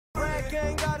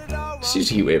Just use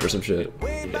heat wave or some shit.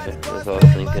 Yeah, that's what I was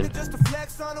thinking.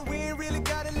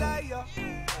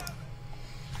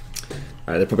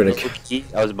 Alright, they're probably gonna.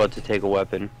 I was about to take a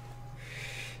weapon.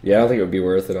 Yeah, I don't think it would be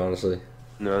worth it, honestly.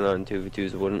 No, not in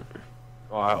 2v2s, it wouldn't.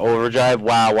 Oh, overdrive?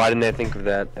 Wow, why didn't I think of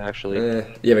that, actually?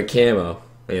 Yeah, but camo,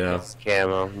 you know. It's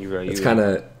camo, you're right. It's kind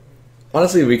of.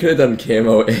 Honestly, we could have done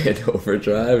camo and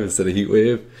overdrive instead of heat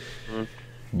wave.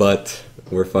 But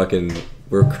we're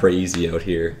crazy out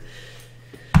here.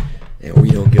 And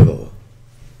we don't give a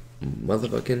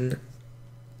motherfucking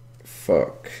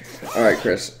fuck. Alright,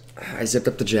 Chris. I zipped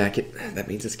up the jacket. That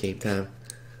means it's game time.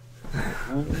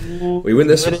 We win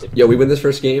this. Yo, we win this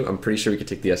first game. I'm pretty sure we could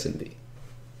take the S&D.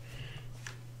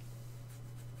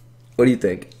 What do you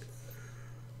think?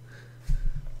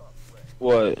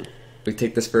 What? We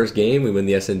take this first game. We win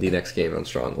the S&D next game on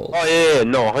Stronghold. Oh yeah,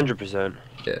 no, 100%.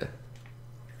 Yeah.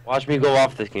 Watch me go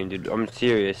off this game, dude. I'm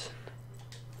serious.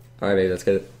 Alright, baby, let's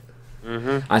get it.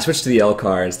 I switched to the L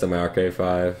car instead of my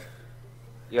RK5.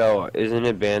 Yo, isn't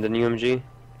it banned in UMG?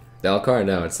 The L car?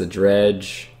 No, it's the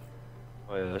Dredge.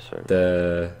 Oh yeah, that's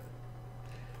right.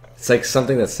 It's like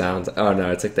something that sounds. Oh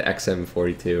no, it's like the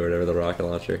XM42 or whatever, the rocket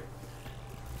launcher.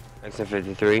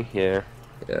 XM53, yeah.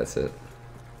 Yeah, that's it.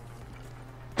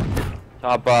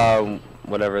 Top,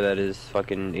 whatever that is,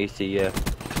 fucking AC, yeah.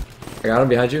 I got him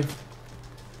behind you.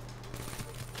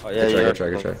 Oh yeah, Good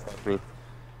try. Me.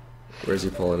 Where's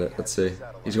he pulling it? Let's see.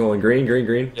 He's going green.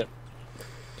 Yep.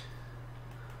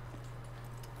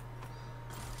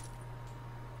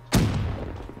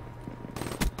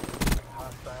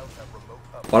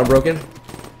 Bottom broken.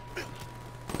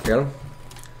 I got him.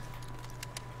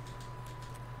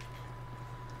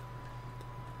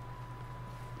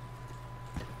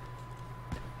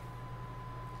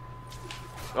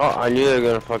 Oh, I knew they were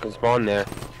gonna fucking spawn there.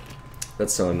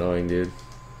 That's so annoying, dude.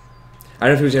 I don't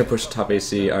know if he was gonna push top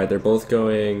AC. Alright, they're both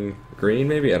going green,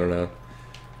 maybe? I don't know.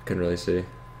 Couldn't really see.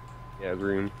 Yeah,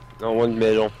 green. No, one's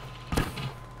middle.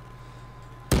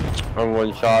 I'm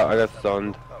one shot, I got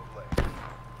stunned.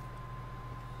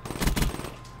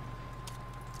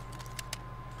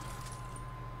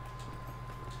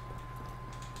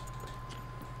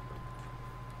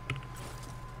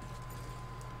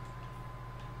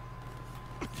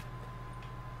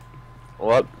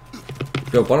 What?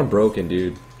 Yo, bottom broken,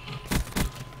 dude.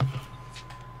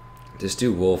 This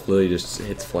dude Wolf literally just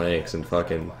hits flanks and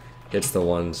fucking hits the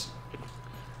ones.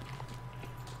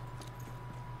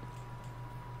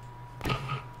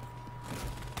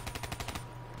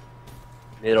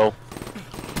 Middle.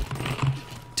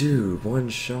 Dude, one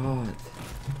shot.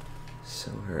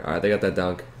 So hurt. Alright, they got that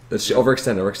dunk. Let's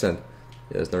overextend. Yeah,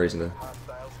 there's no reason to.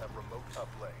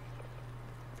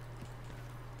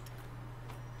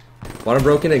 Bottom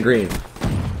broken and green.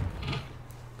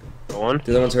 Go on.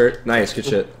 The other one's hurt. Nice, good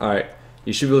shit. Alright.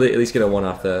 You should be able to at least get a 1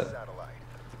 off that.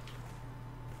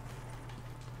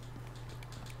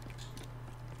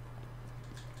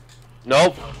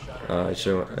 Nope. I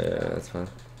should. Yeah, that's fine.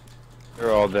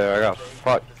 They're all there. I got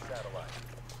fucked.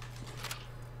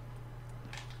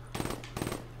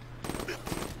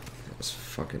 Let's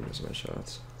fucking miss my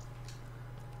shots.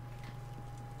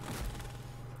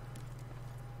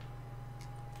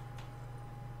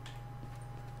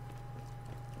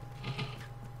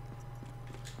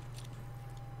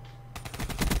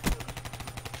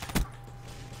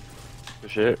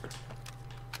 Shit.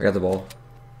 I got the ball.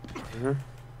 Alright,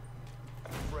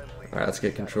 let's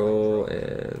get control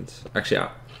and actually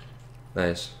out.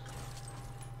 Nice.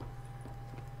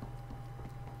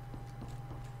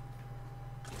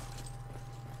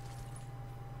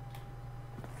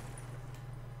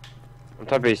 I'm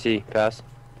top AC. Pass.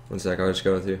 1 sec, I'll just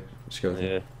go with you. Just go with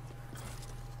you.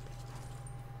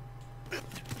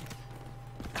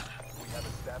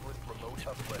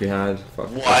 Behind. Fuck.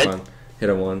 What? Fine. Hit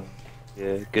a 1.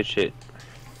 Yeah, good shit.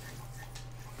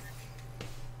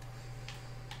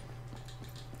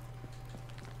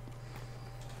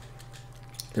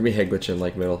 Let me head glitch in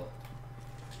like middle.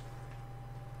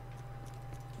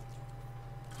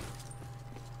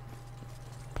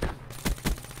 I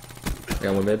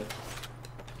got one mid.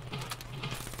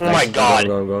 Oh my god.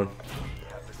 I'm going.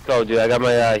 Go, dude. I got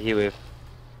my heat wave.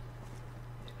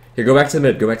 Here, go back to the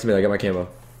mid. I got my camo.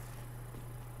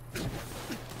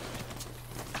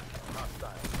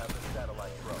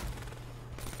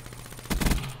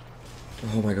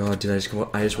 Oh my god, dude!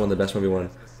 I just won the best 1v1.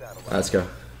 Alright, let's go.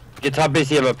 Get top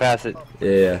AC. I'm gonna pass it.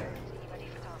 Yeah.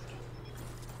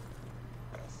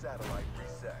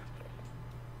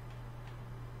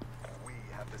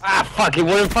 Ah, fuck! It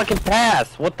wouldn't fucking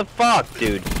pass. What the fuck,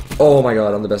 dude? Oh my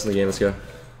god, I'm the best in the game. Let's go.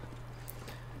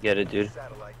 Get it, dude.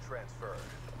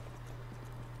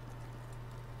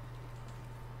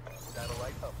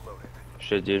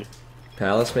 shit, dude.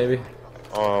 Palace, maybe?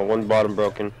 One bottom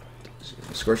broken.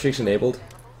 Score streaks enabled?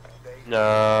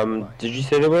 Did you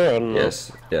say they were? I don't know.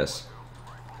 Yes, yes.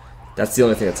 That's the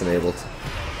only thing that's enabled.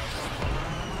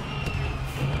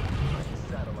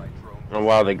 Oh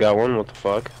wow, they got one. What the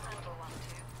fuck?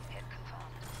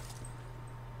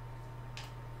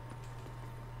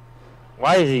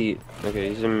 Why is he? Okay,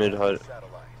 he's in mid hut.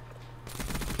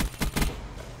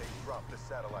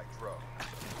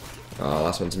 Oh,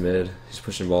 last one's mid. He's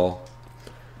pushing ball.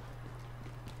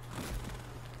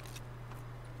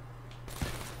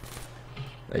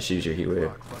 I should use your heat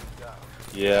wave.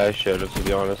 Yeah, I should have, to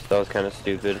be honest. That was kind of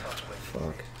stupid.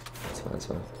 Fuck. That's fine, that's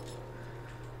fine.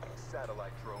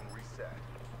 Satellite drone reset.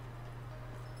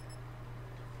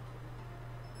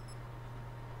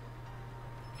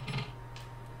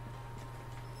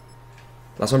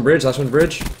 Last one bridge, last one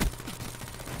bridge.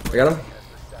 I got him.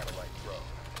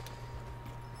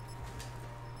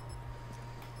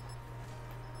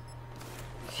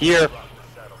 Here.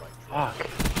 Fuck.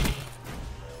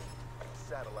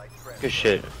 Good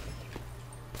shit.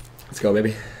 Let's go,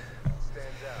 baby.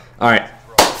 Alright.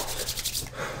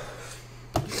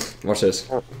 Watch this.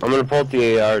 I'm gonna pull up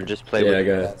the AR and just play Yeah, with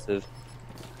go ahead. defensive.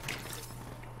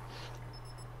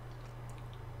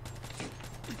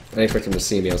 I didn't expect him to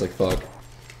see me. I was like, fuck.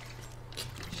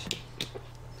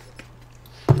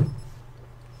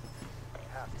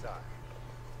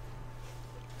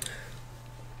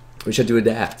 We should do a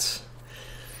DATS.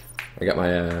 I got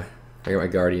my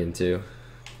Guardian too.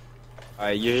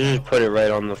 Alright, you just put it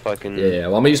right on the fucking. Yeah,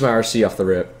 well, I'm gonna use my RC off the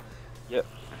rip. Yep.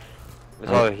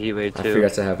 It's all a heat wave I too.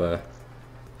 forgot to have a.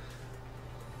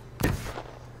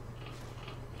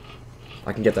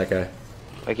 I can get that guy.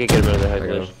 I can't get him out of the head I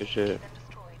got glitch. him. Good shit.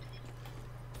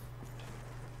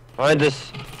 Find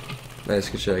us. Nice,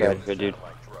 good shit. I got God, him. good dude.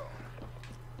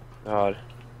 God.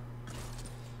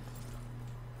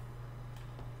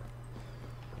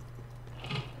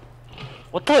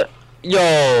 What the?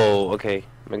 Yo. Okay,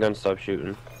 my gun stopped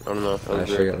shooting. I don't know. If that I was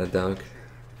should have weird. gotten that dunk.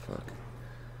 Fuck.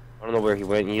 I don't know where he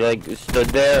went. He like stood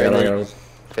there I and got then him.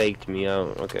 faked me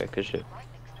out. Okay, good shit.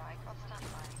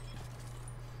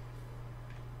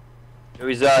 Yo,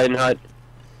 he's in hut.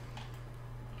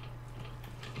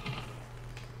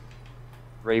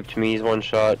 Raped me. He's one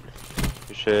shot.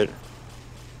 Good shit.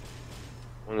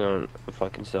 I'm gonna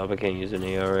fucking stop. I can't use an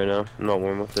AR right now. I'm not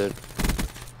warm with it.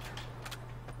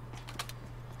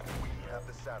 We have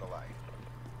the satellite.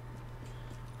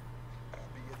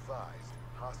 Be advised,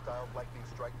 hostile lightning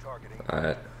strike targeting.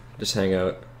 Alright, just hang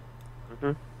out.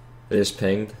 Mhm. They just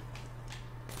pinged.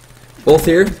 Both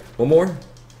here. One more.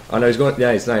 Oh no, he's going.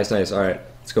 Yeah, he's nice, nice. Alright,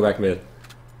 let's go back mid.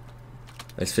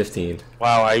 Nice 15.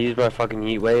 Wow, I used my fucking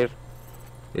heat wave.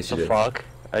 Yes, The you did. fuck?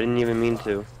 I didn't even mean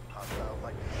to. Hostile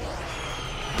lightning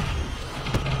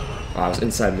Oh, I was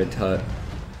inside mid hut.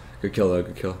 Good kill though,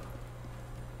 good kill.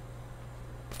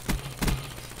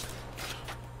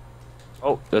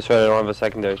 Oh, that's right. I don't have a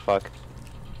secondary. Fuck.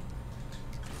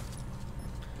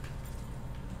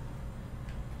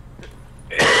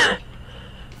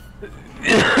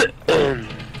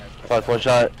 Fuck, one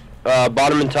shot.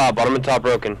 Bottom and top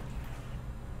broken.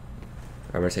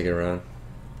 I'm gonna take it around.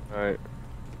 Alright.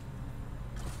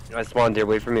 I spawned here,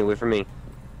 wait for me, wait for me.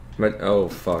 Oh,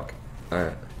 fuck.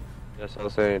 Alright. That's what I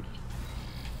was saying.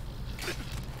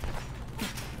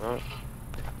 Oh.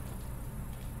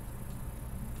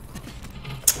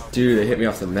 Dude, they hit me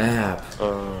off the map.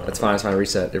 Uh, That's fine, it's fine.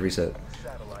 Reset, they reset.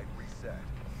 satellite reset.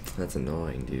 That's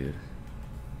annoying, dude.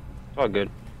 It's all good.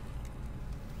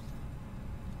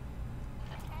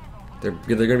 They're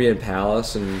gonna be in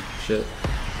Palace and shit.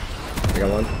 I got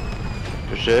one.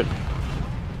 Good shit.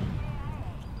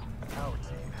 Our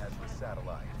team has the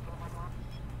satellite.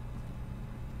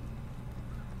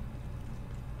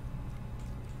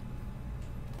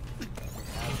 We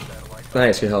have satellite.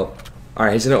 Nice, good help.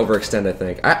 Alright, he's gonna overextend, I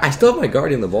think. I still have my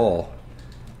Guardian the ball.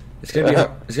 It's gonna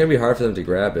be it's gonna be hard for them to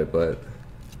grab it, but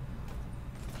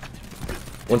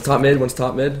one's top mid, one's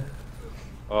top mid.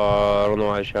 I don't know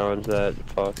why I challenged that.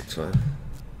 Fuck. It's fine.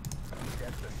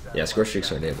 Yeah, score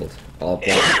streaks are enabled. All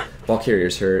ball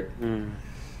carriers hurt.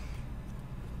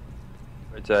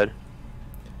 Right side.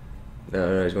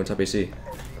 No, he's going top AC.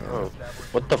 Oh.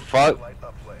 What the fuck? Satellite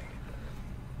uplink.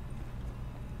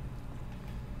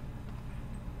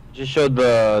 Just showed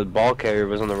the ball carrier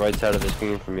was on the right side of the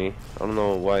screen for me. I don't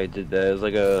know why it did that. It was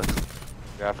like a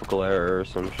graphical error or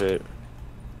some shit.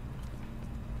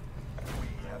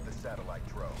 We have the satellite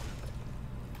drone.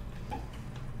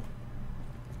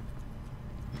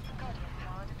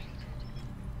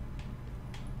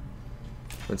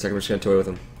 1 second, I'm just gonna toy with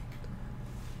them.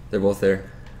 They're both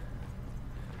there.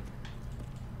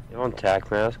 You on tack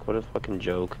mask? What a fucking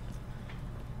joke.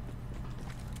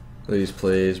 Look at these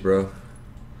plays, bro.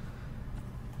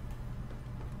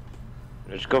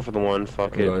 Just go for the one.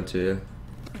 Fuck I'm it. going to you.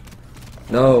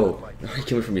 No! He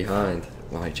came from behind.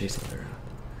 Wow, he chased me around.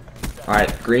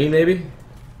 Alright, green maybe?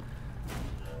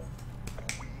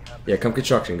 Yeah, come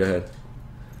construction, go ahead.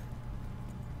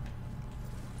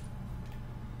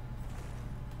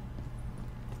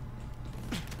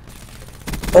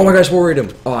 Oh my gosh, worried him.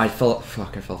 Oh, I fell.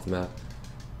 Fuck, I fell off the map.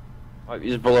 Oh,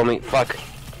 he's below me. Fuck.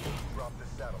 Drop the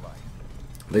satellite.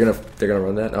 They're gonna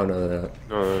run that? Oh no, they're not.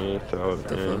 No, throw it. What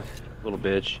the Yeah. fuck? Little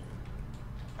bitch.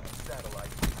 Satellite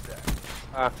reset.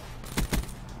 Ah.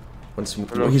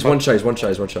 Oh, he's one shot. He's one shot.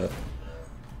 He's one shot.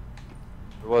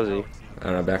 Where was he? I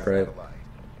don't know. Back right. Satellite.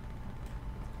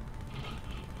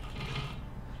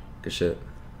 Good shit.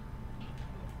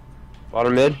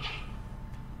 Bottom mid.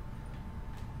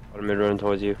 Bottom mid running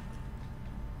towards you.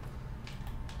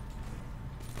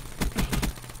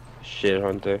 Shit,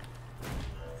 Hunter.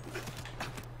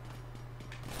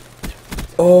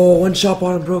 Oh, one shot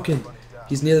bottom broken.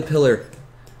 He's near the pillar.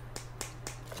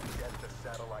 Get the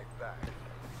satellite back.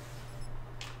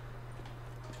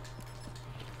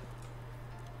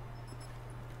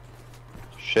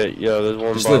 Shit, yo, there's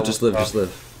one Just bottom. live. Just live. Just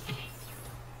live.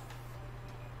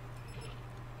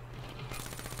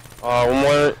 One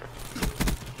more.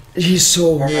 He's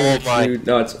so hurt, my. dude.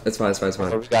 No, it's fine. It's fine. It's Oh,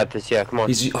 fine. we got this, yeah, come on.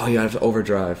 He's. Oh, you have to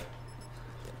overdrive.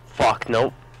 Fuck,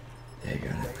 nope. Yeah, you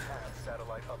got it. They have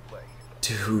satellite uplink.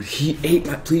 Dude, he ate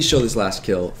my. Please show this last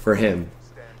kill for him.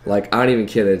 Like, I don't even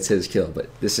care that it's his kill, but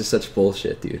this is such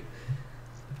bullshit, dude.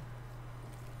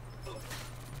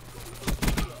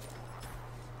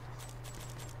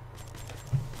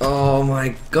 Oh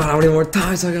my god, how many more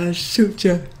times I gotta shoot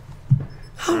you?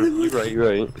 How many more? You're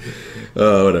right.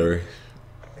 Oh, whatever.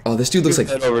 Oh, this dude looks like.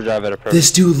 That overdrive at a perfect.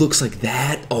 This dude looks like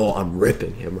that. Oh, I'm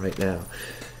ripping him right now.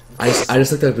 I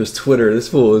just looked up his Twitter. This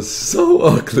fool is so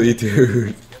ugly,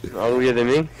 dude. Uglier than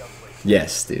me?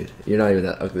 Yes, dude. You're not even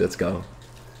that ugly. Let's go.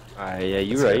 Alright, yeah,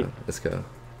 you're Let's right. go. Let's go.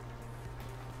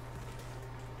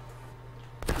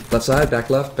 Left side,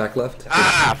 back left, back left.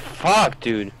 Ah, fuck,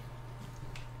 dude.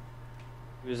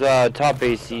 He was top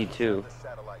AC too. The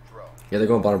satellite drone. Yeah, they're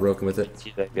going bottom broken with it.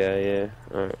 See that guy, yeah.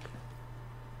 Alright.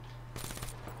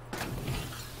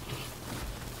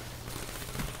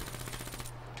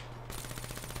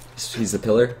 He's the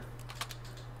pillar.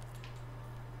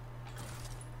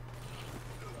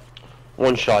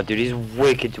 One shot, dude. He's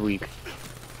wicked weak.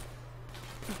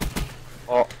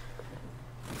 Oh,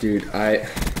 Dude,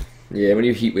 yeah, when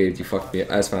you heat waved, you fucked me up.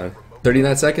 That's fine.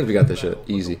 39 seconds, we got this shit.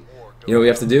 Easy. You know what we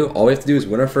have to do? All we have to do is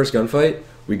win our first gunfight,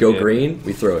 we go Yeah. green,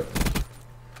 we throw it.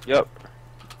 yep.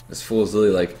 This fool is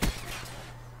literally like...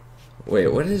 Wait,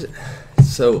 what is...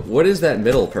 So, what is that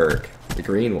middle perk? The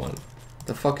green one. What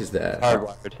the fuck is that?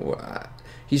 Hardwired. What?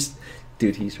 He's...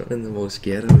 Dude, he's running the most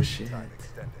ghetto shit. Time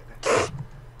extended.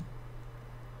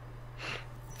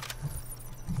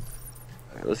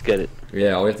 Alright, let's get it.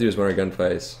 Yeah, all we have to do is win our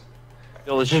gunfights.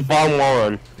 Yo, let's just bottom wall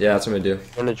run. Yeah, that's what I'm gonna do.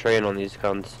 Run the train on these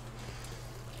guns.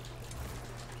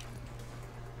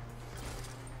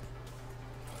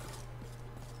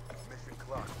 Mission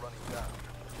clock running down.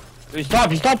 He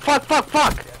stopped, fuck! Get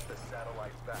the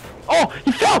satellite back. Oh,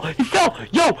 he fell!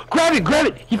 Yo, grab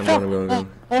it! He I'm fell! going, I'm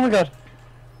going. Oh my god.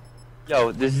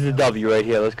 Yo, this is a W right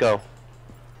here, let's go. Be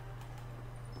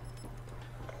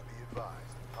advised.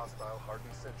 Hostile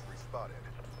hardened sentry spotted.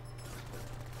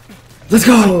 Let's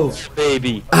go!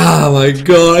 Baby. Oh my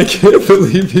god, I can't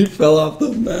believe he fell off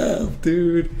the map,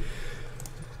 dude.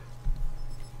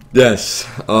 Yes.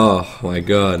 Oh my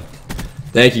god.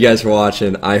 Thank you guys for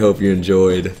watching. I hope you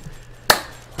enjoyed.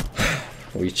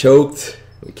 We choked.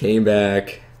 We came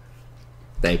back.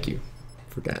 Thank you.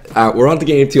 Forgot. We're on to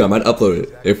game 2. I might upload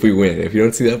it if we win. If you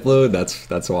don't see the upload,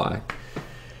 that's why.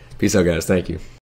 Peace out, guys. Thank you.